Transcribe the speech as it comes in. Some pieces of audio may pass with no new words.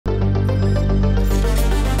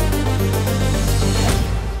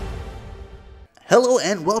Hello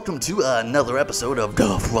and welcome to another episode of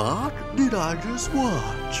The Fuck Did I Just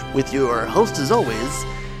Watch? With your host as always,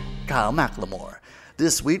 Kyle McLemore.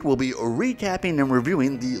 This week we'll be recapping and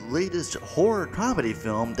reviewing the latest horror comedy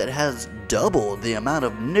film that has double the amount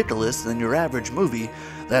of Nicolas than your average movie.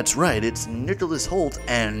 That's right, it's Nicolas Hoult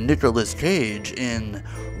and Nicolas Cage in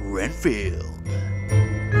Renfield.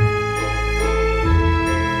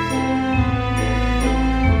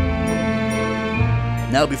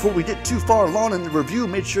 Now, before we get too far along in the review,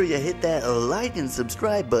 make sure you hit that like and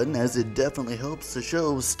subscribe button, as it definitely helps the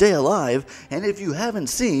show stay alive. And if you haven't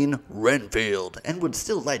seen Renfield and would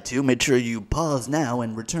still like to, make sure you pause now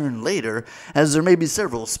and return later, as there may be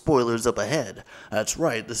several spoilers up ahead. That's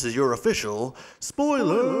right, this is your official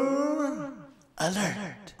spoiler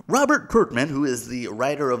alert. Robert Kirkman, who is the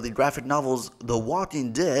writer of the graphic novels The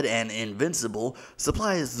Walking Dead and Invincible,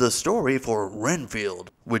 supplies the story for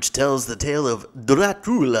Renfield, which tells the tale of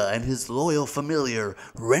Dracula and his loyal familiar,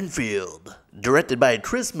 Renfield. Directed by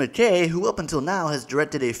Chris McKay, who up until now has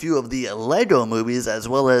directed a few of the Lego movies as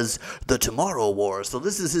well as The Tomorrow War, so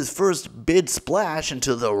this is his first big splash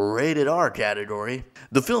into the rated R category.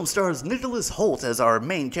 The film stars Nicolas Hoult as our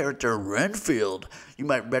main character, Renfield. You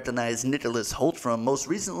might recognize Nicolas Hoult from most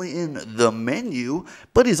recently in The Menu,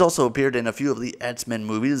 but he's also appeared in a few of the X-Men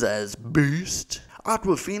movies as Beast.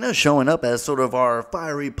 Awkwafina showing up as sort of our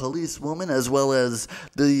fiery policewoman, as well as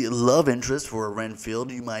the love interest for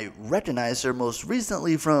Renfield. You might recognize her most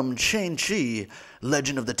recently from Shang-Chi,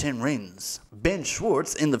 Legend of the Ten Rings. Ben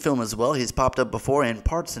Schwartz in the film as well. He's popped up before in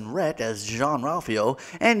Parks and Rec as Jean-Ralphio,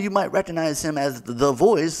 and you might recognize him as the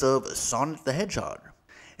voice of Sonic the Hedgehog.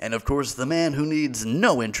 And of course, the man who needs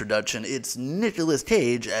no introduction, it's Nicolas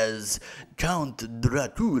Cage as Count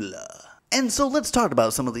Dracula. And so let's talk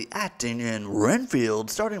about some of the acting in Renfield,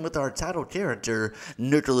 starting with our title character,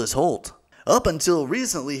 Nicolas Hoult. Up until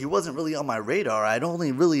recently, he wasn't really on my radar. I'd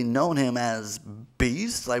only really known him as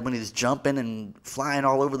Beast, like when he's jumping and flying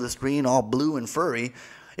all over the screen, all blue and furry.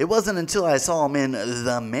 It wasn't until I saw him in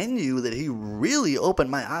The Menu that he really opened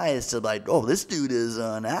my eyes to like, oh, this dude is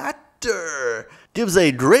an actor. Gives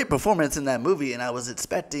a great performance in that movie, and I was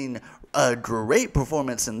expecting a great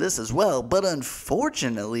performance in this as well, but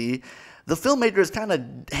unfortunately, the filmmakers kind of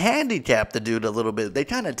handicap the dude a little bit. They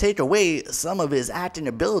kind of take away some of his acting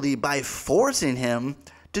ability by forcing him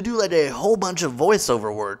to do like a whole bunch of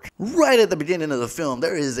voiceover work. Right at the beginning of the film,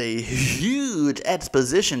 there is a huge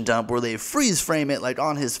exposition dump where they freeze frame it like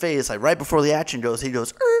on his face, like right before the action goes, he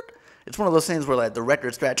goes, "Er." It's one of those things where like the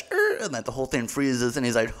record scratch, and like the whole thing freezes, and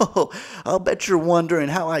he's like, oh, I'll bet you're wondering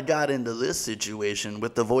how I got into this situation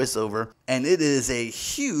with the voiceover. And it is a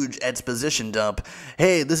huge exposition dump.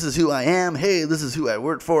 Hey, this is who I am. Hey, this is who I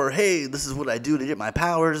work for. Hey, this is what I do to get my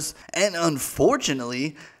powers. And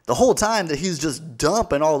unfortunately, the whole time that he's just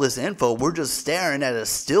dumping all this info, we're just staring at a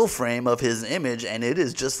still frame of his image, and it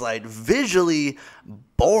is just like visually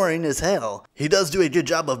boring as hell. He does do a good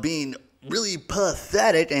job of being really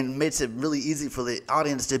pathetic and makes it really easy for the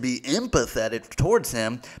audience to be empathetic towards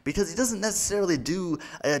him, because he doesn't necessarily do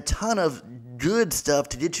a ton of good stuff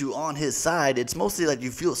to get you on his side. It's mostly like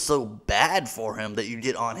you feel so bad for him that you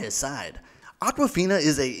get on his side. Awkwafina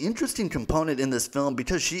is an interesting component in this film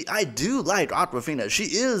because I do like Awkwafina. She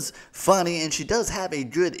is funny and she does have a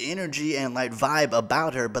good energy and like vibe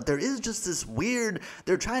about her, but there is just this weird,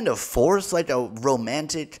 they're trying to force like a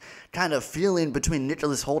romantic kind of feeling between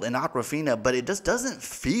Nicolas Hoult and Awkwafina, but it just doesn't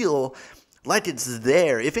feel like it's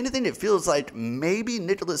there. If anything, it feels like maybe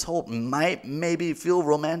Nicolas Hoult might maybe feel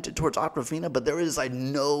romantic towards Awkwafina, but there is like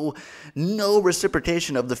no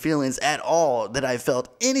reciprocation of the feelings at all that I felt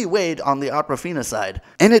anyway on the Awkwafina side.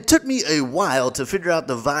 And it took me a while to figure out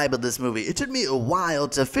the vibe of this movie. It took me a while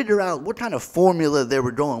to figure out what kind of formula they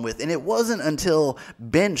were going with, and it wasn't until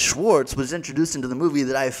Ben Schwartz was introduced into the movie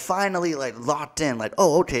that I finally like locked in, like,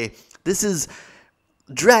 oh, okay, this is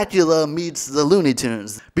Dracula meets the Looney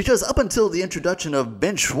Tunes. Because up until the introduction of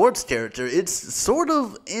Ben Schwartz's character, it's sort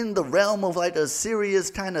of in the realm of like a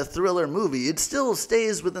serious kind of thriller movie. It still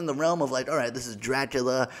stays within the realm of like, alright, this is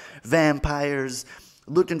Dracula, vampires,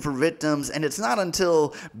 looking for victims, and it's not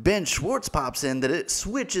until Ben Schwartz pops in that it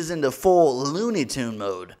switches into full Looney Tune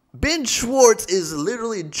mode. Ben Schwartz is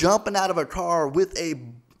literally jumping out of a car with a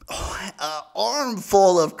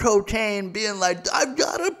armful of cocaine, being like, I've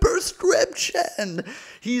got a prescription.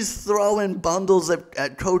 He's throwing bundles of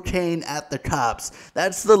cocaine at the cops.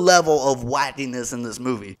 That's the level of wackiness in this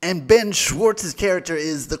movie. And Ben Schwartz's character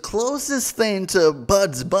is the closest thing to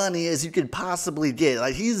Bugs Bunny as you could possibly get.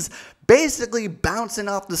 Like, he's basically bouncing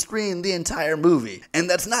off the screen the entire movie. And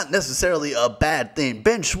that's not necessarily a bad thing.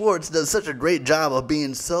 Ben Schwartz does such a great job of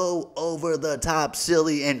being so over the top,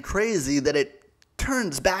 silly, and crazy that it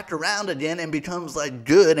turns back around again and becomes like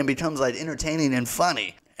good and becomes like entertaining and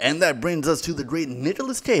funny. And that brings us to the great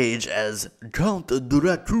Nicolas Cage as Count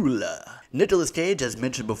Dracula. Nicolas Cage has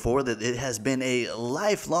mentioned before that it has been a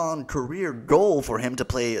lifelong career goal for him to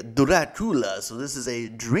play Dracula, so this is a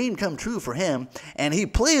dream come true for him, and he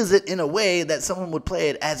plays it in a way that someone would play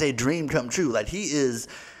it as a dream come true. Like, he is,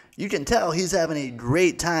 you can tell he's having a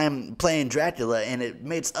great time playing Dracula, and it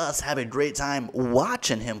makes us have a great time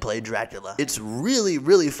watching him play Dracula. It's really,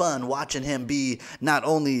 really fun watching him be not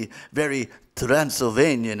only very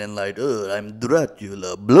Transylvanian and like, I'm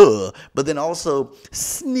Dracula, blah, but then also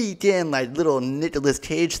sneak in like little Nicolas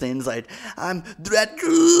Cage things like, I'm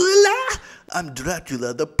Dracula,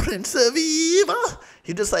 the Prince of Evil.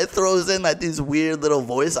 He just like throws in like these weird little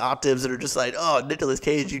voice octaves that are just like, oh, Nicolas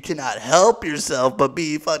Cage, you cannot help yourself but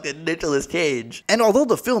be fucking Nicolas Cage. And although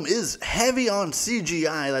the film is heavy on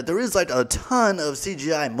CGI, like there is like a ton of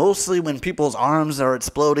CGI, mostly when people's arms are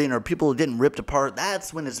exploding or people getting ripped apart,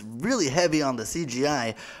 that's when it's really heavy on the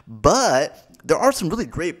CGI, but there are some really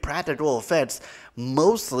great practical effects,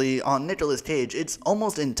 mostly on Nicolas Cage. It's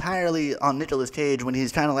almost entirely on Nicolas Cage when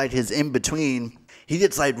he's kind of like his in-between. He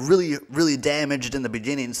gets like really, really damaged in the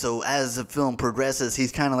beginning, so as the film progresses,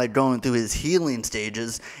 he's kind of like going through his healing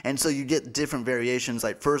stages, and so you get different variations.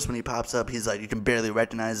 Like first when he pops up, he's like, you can barely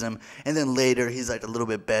recognize him, and then later he's like a little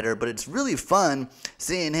bit better, but it's really fun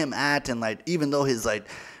seeing him act, and like even though his like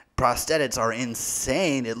prosthetics are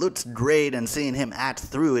insane, it looks great, and seeing him act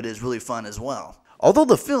through it is really fun as well. Although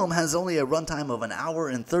the film has only a runtime of an hour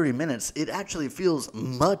and 30 minutes, it actually feels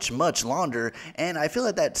much, much longer, and I feel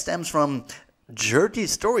like that stems from jerky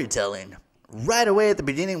storytelling. Right away at the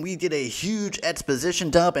beginning, we get a huge exposition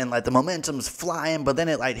dump, and like the momentum's flying, but then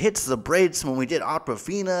it like hits the brakes when we get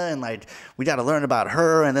Awkwafina, and like we got to learn about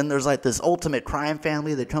her, and then there's like this ultimate crime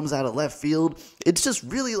family that comes out of left field. It's just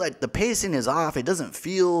really like the pacing is off. It doesn't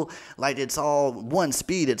feel like it's all one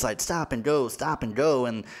speed. It's like stop and go,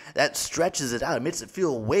 and that stretches it out. It makes it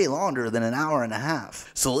feel way longer than an hour and a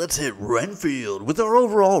half. So let's hit Renfield with our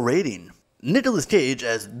overall rating. Nicolas Cage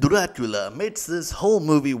as Dracula makes this whole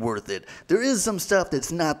movie worth it. There is some stuff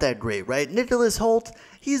that's not that great, right? Nicolas Hoult,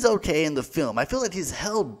 he's okay in the film. I feel like he's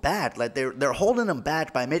held back. Like they're holding him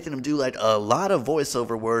back by making him do like a lot of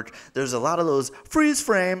voiceover work. There's a lot of those freeze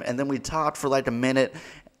frame, and then we talk for like a minute.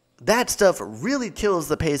 That stuff really kills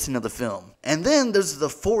the pacing of the film. And then there's the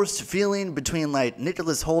forced feeling between like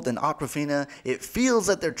Nicolas Hoult and Awkwafina. It feels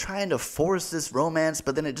like they're trying to force this romance,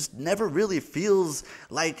 but then it just never really feels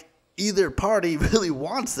like either party really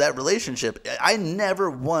wants that relationship. I never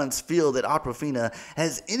once feel that Awkwafina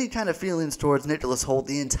has any kind of feelings towards Nicolas Hoult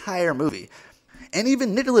the entire movie. And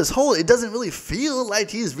even Nicolas Hoult, it doesn't really feel like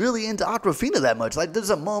he's really into Awkwafina that much. Like there's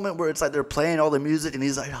a moment where it's like they're playing all the music and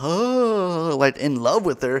he's like, oh, like in love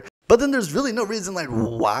with her. But then there's really no reason, like,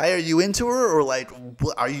 why are you into her? Or, like,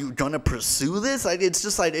 are you going to pursue this? Like, it's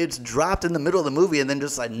just, like, it's dropped in the middle of the movie and then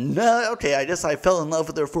just, like, no, okay, I guess I fell in love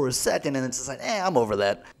with her for a second. And it's just like, I'm over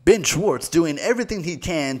that. Ben Schwartz doing everything he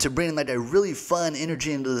can to bring, like, a really fun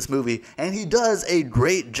energy into this movie. And he does a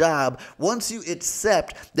great job once you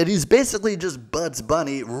accept that he's basically just Bugs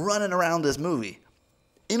Bunny running around this movie.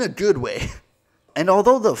 In a good way. And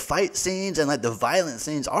although the fight scenes and like the violent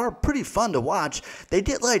scenes are pretty fun to watch, they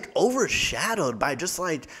get like overshadowed by just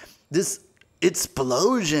like this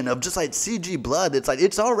explosion of just like CG blood. It's like,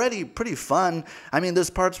 it's already pretty fun. I mean, there's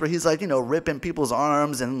parts where he's like, you know, ripping people's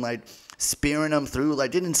arms and like spearing them through,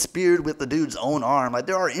 like getting speared with the dude's own arm. Like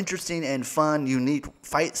there are interesting and fun, unique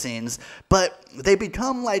fight scenes, but they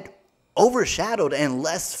become like overshadowed and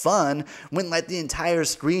less fun when like the entire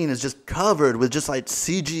screen is just covered with just like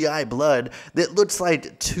CGI blood that looks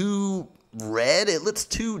like too red. It looks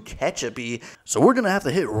too ketchup-y. So we're gonna have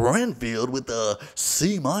to hit Renfield with a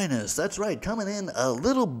C-. That's right, coming in a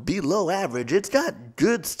little below average. It's got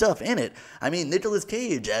good stuff in it. I mean, Nicolas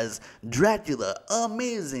Cage as Dracula,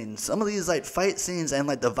 amazing. Some of these like fight scenes and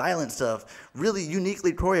like the violent stuff really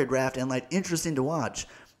uniquely choreographed and like interesting to watch.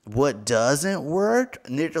 What doesn't work?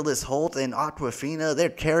 Nicolas Hoult and Awkwafina, their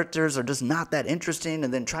characters are just not that interesting,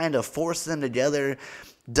 and then trying to force them together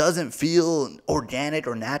doesn't feel organic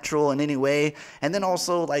or natural in any way. And then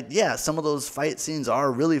also, like, yeah, some of those fight scenes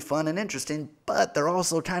are really fun and interesting, but they're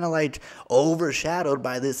also kind of like overshadowed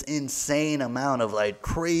by this insane amount of like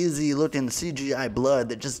crazy looking CGI blood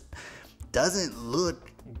that just doesn't look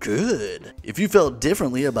good. If you felt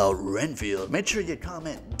differently about Renfield, make sure you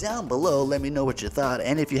comment down below, let me know what you thought,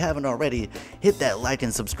 and if you haven't already, hit that like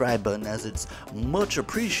and subscribe button, as it's much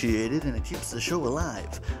appreciated and it keeps the show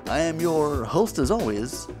alive. I am your host as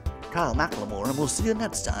always, Kyle McLemore, and we'll see you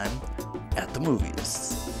next time at the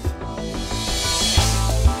movies.